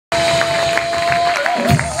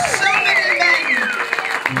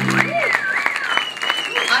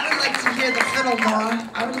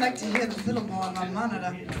with a little more on my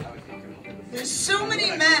monitor. There's so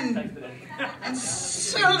many men and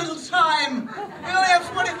so little time. We only have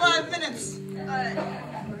 45 minutes.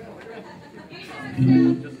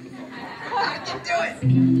 I can do it.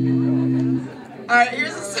 Alright,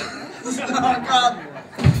 here's a song called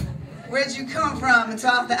Where'd You Come From? It's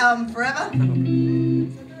off the album Forever.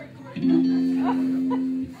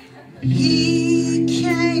 He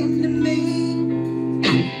came to me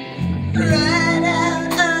right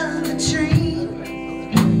out of a dream,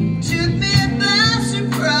 took me by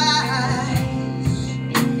surprise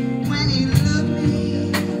when he looked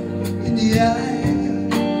me in the eye.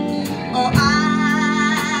 Oh, I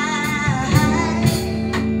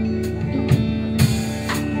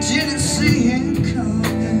didn't see him coming.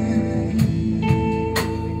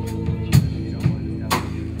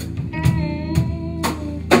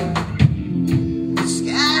 The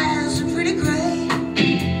skies are pretty gray.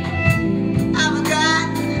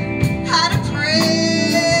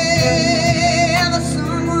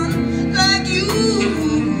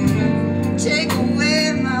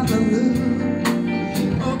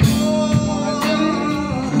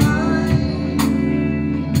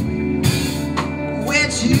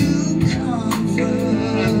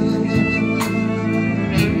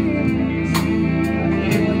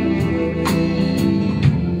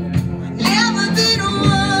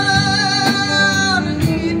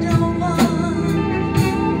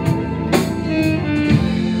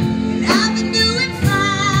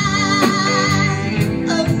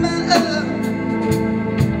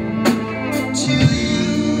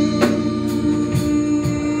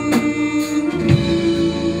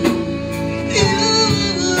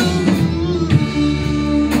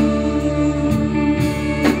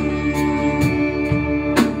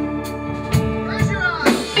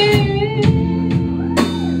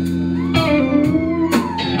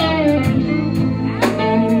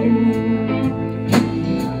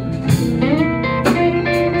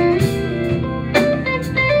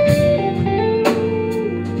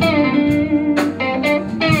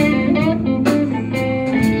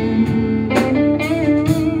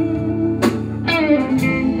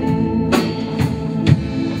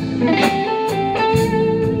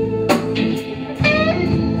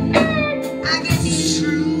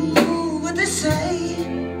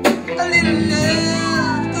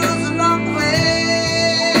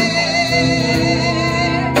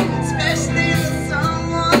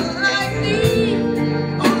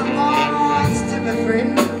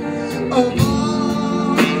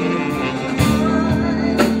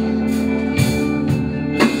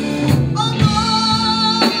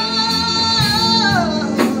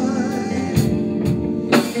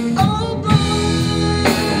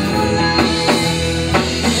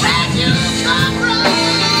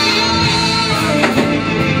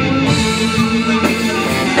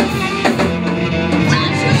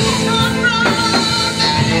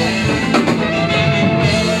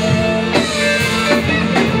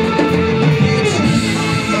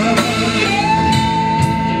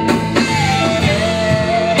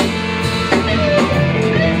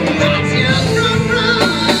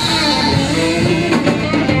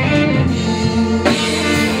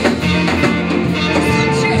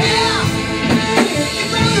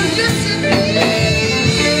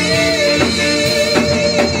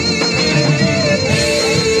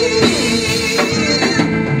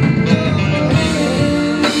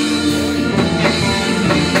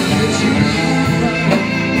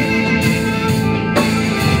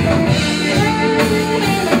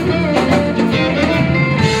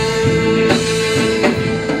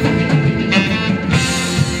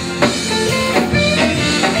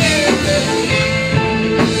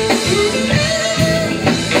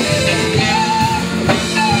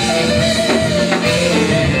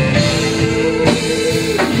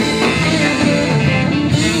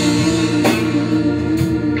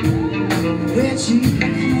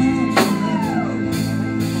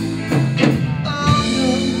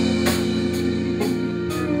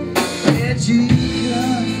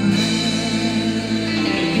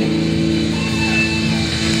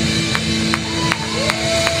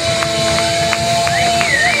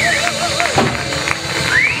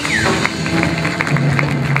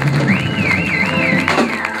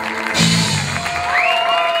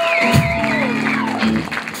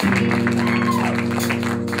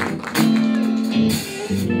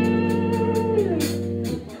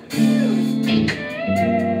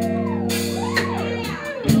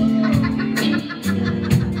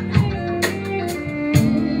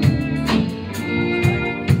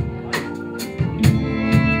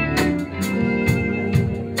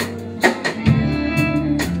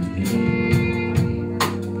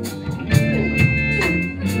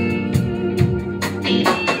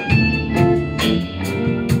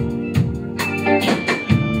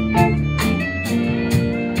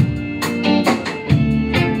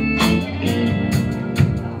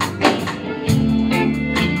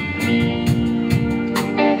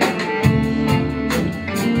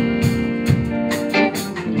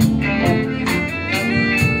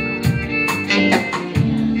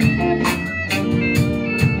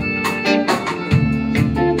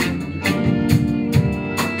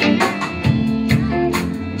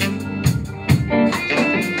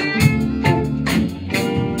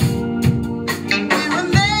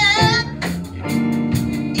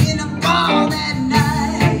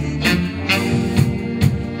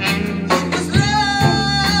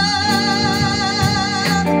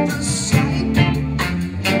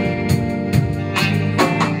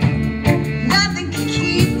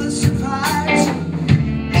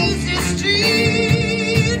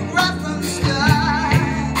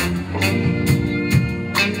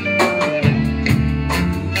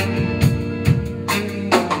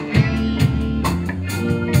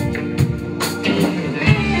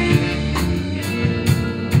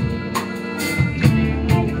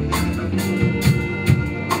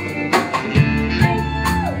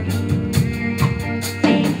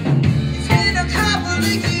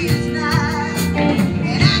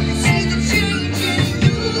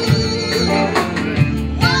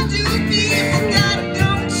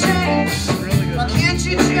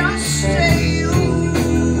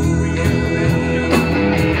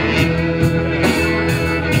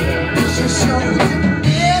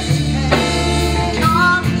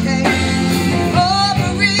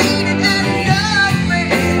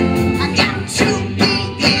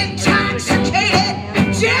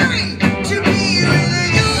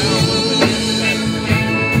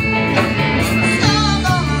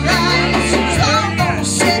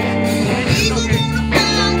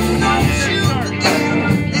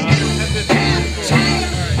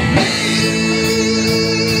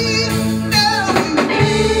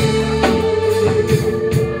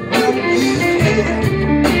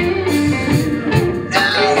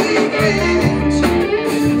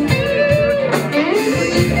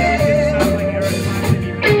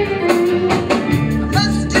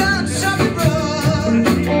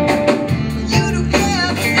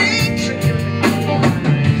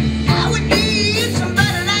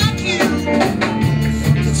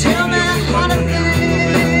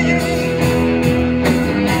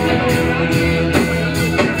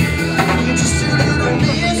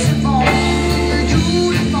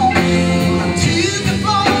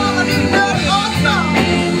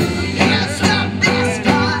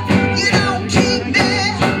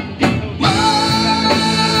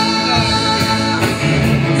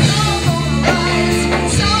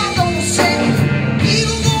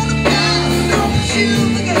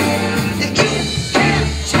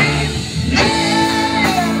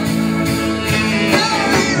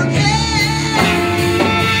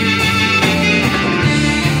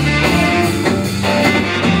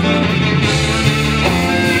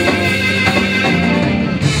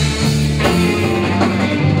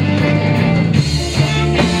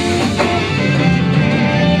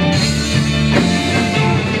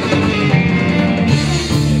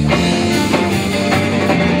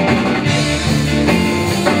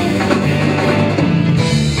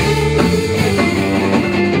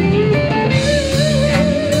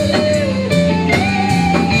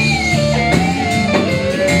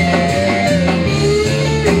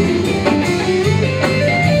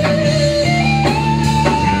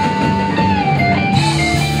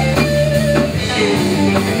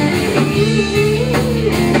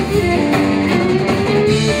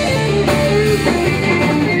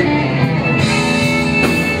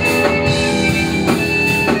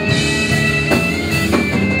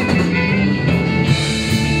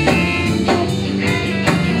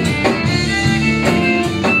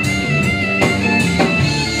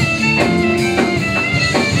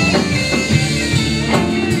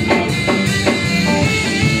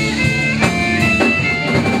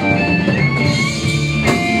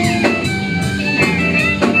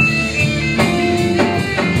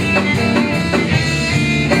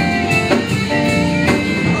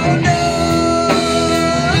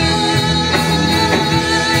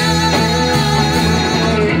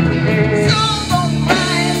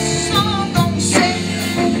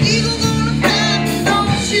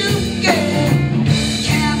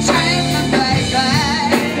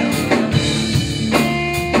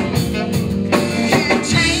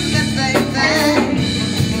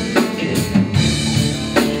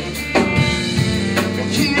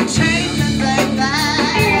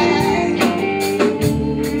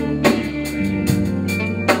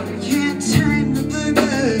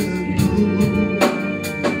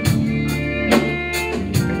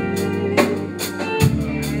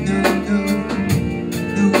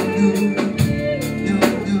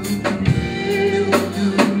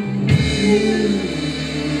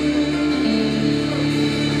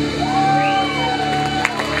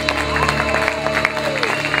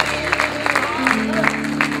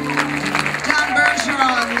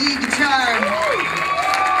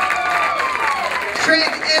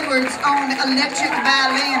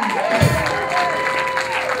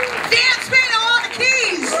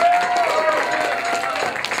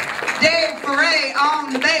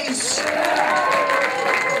 on bass. Kevin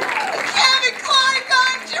Clark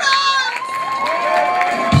on drums.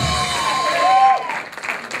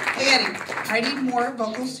 Hey Eddie, I need more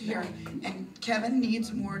vocals here, and Kevin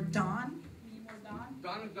needs more Don.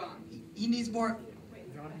 Don and Don. He needs more.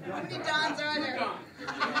 How many Dons are there? Don.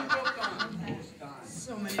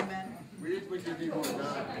 So many men. We need more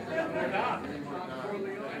Don.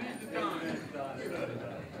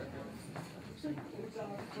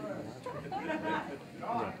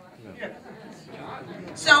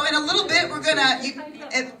 So in a little bit, we're gonna.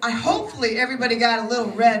 Hopefully everybody got a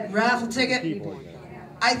little red raffle ticket.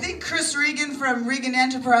 I think Chris Regan from Regan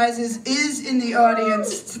Enterprises is in the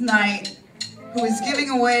audience tonight, who is giving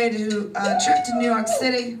away a trip to New York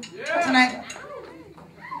City tonight.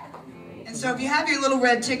 And so if you have your little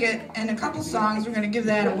red ticket and a couple songs, we're gonna give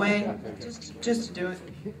that away, just to do it.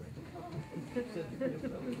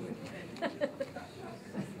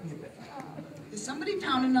 Is somebody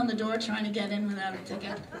pounding on the door trying to get in without a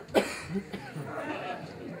ticket?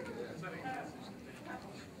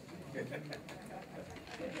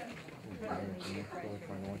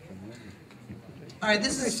 All right,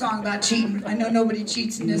 this is a song about cheating. I know nobody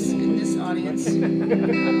cheats in this audience.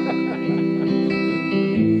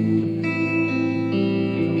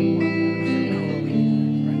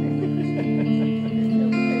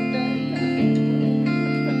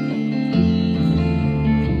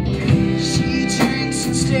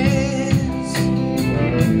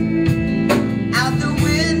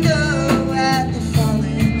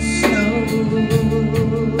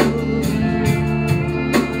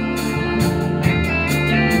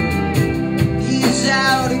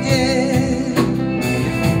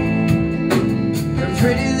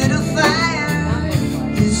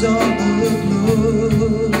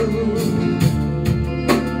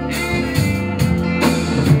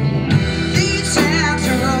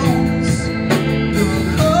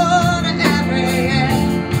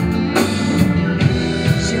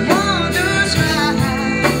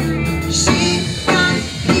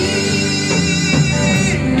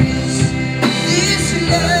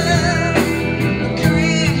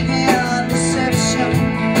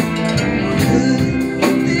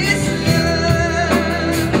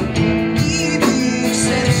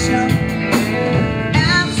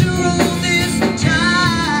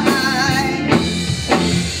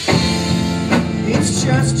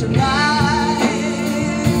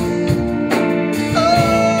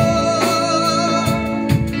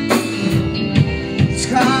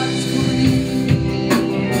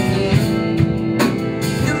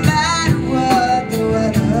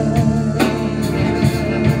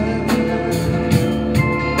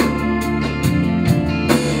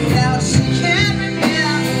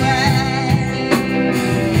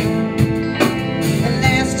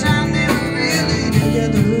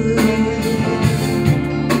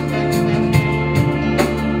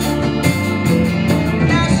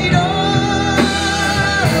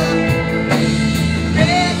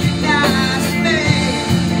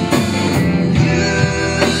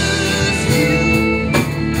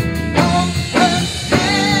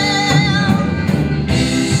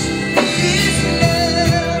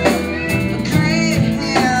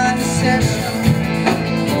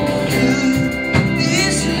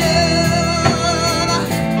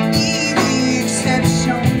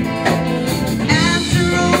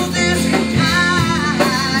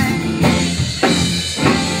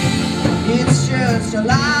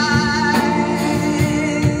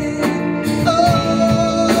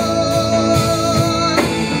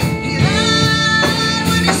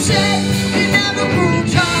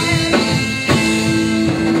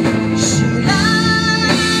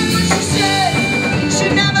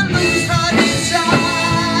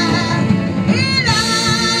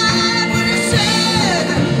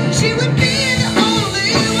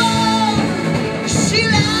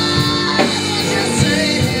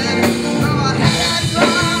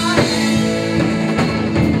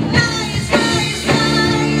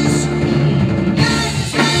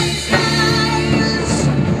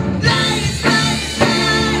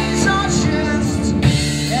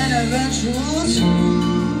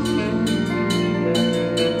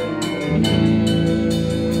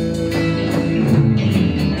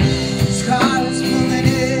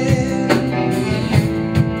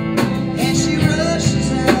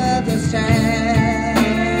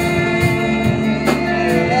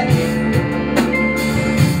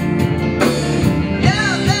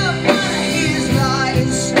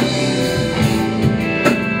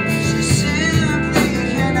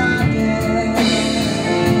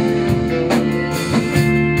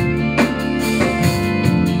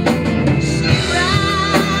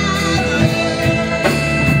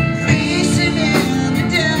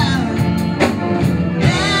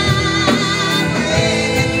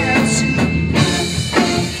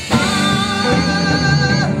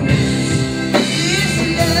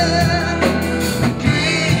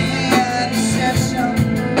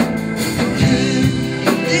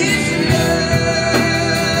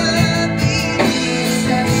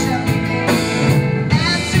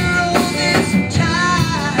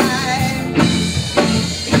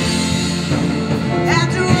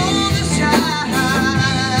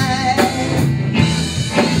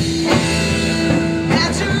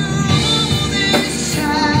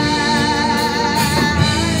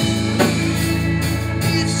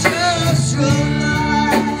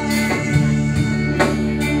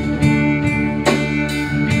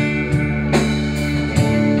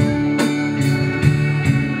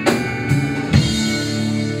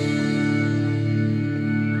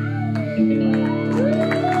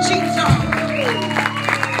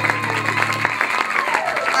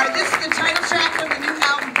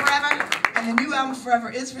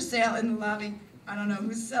 cover is for sale in the lobby. I don't know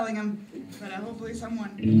who's selling them, but hopefully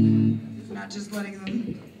someone is not just letting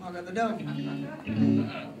them walk out the door.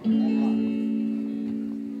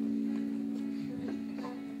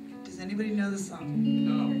 Does anybody know the song?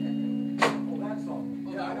 No. Oh, that song.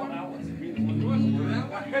 Yeah, I know that one.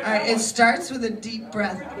 All right, it starts with a deep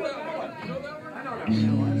breath. I know that one. You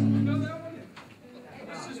know that one?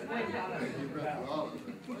 Let's just wait.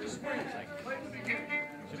 Just wait. Play the beginning.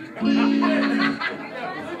 Just play the beginning.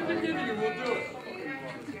 Yeah, play the beginning and we'll do it.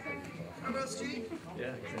 Railroad Street?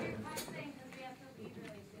 Yeah, exactly.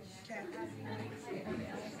 Okay.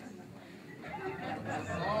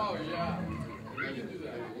 Oh, yeah. We can do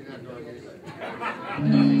that. I'm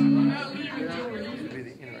not leaving till we leave. Be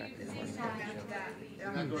the interactive one. After that.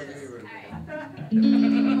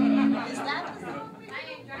 Is that the song?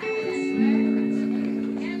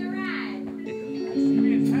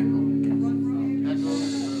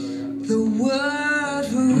 The word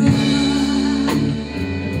forever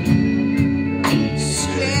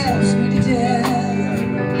scares me to death.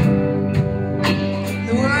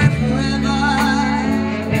 The word forever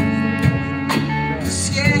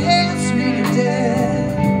scares me to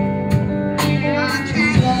death. I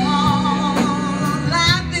can't go on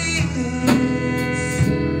like this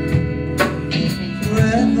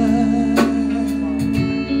forever.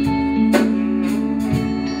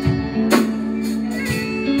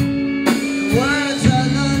 Words I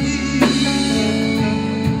love you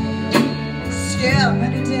scare me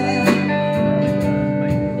to death.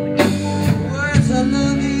 Words I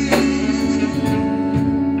love you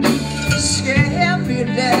scare me to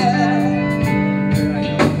death.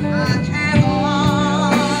 I can't go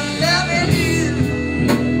on loving you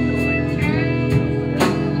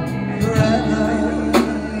forever.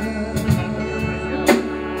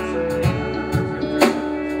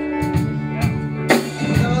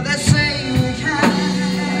 Though they say we can,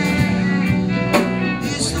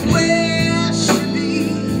 it's the way I should be.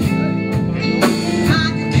 I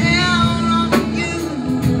can count on you,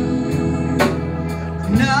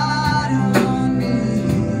 not on me.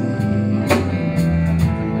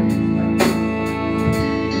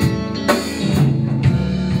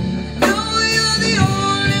 No, you're the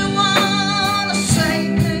only one to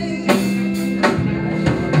save me.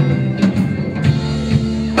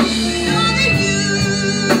 Know that you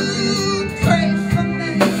pray for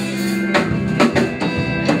me,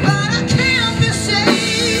 but I can't be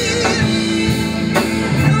saved.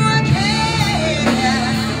 No, I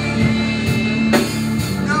can't.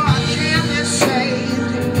 No, I can't be saved.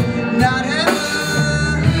 Not ever.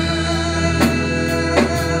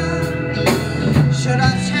 Should I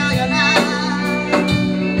tell you now,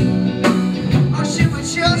 or should we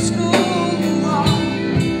just go on?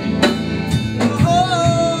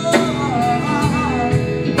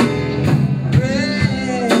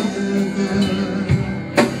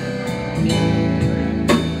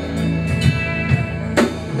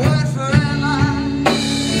 Word forever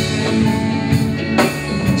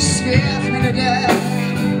scares me to death.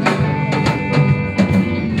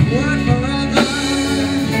 Word forever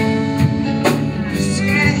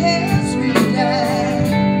scares me to death.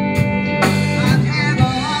 I can't go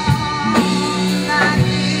on like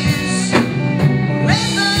this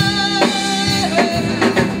forever.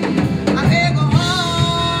 I can't go on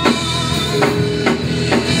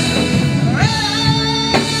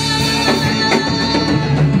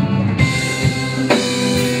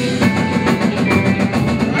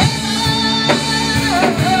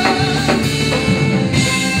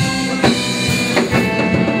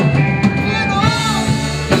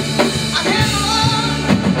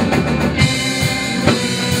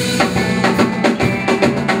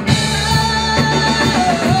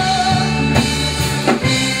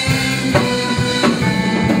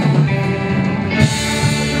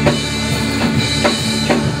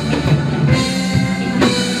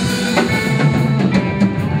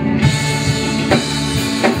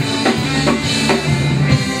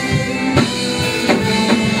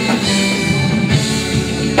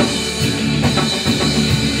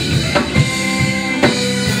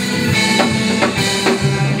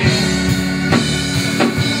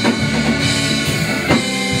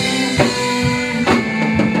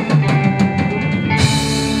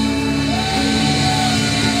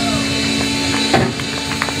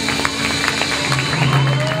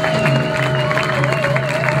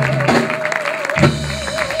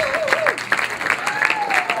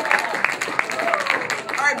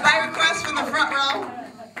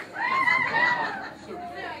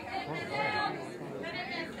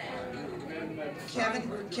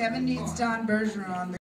Kevin needs Don Bergeron on the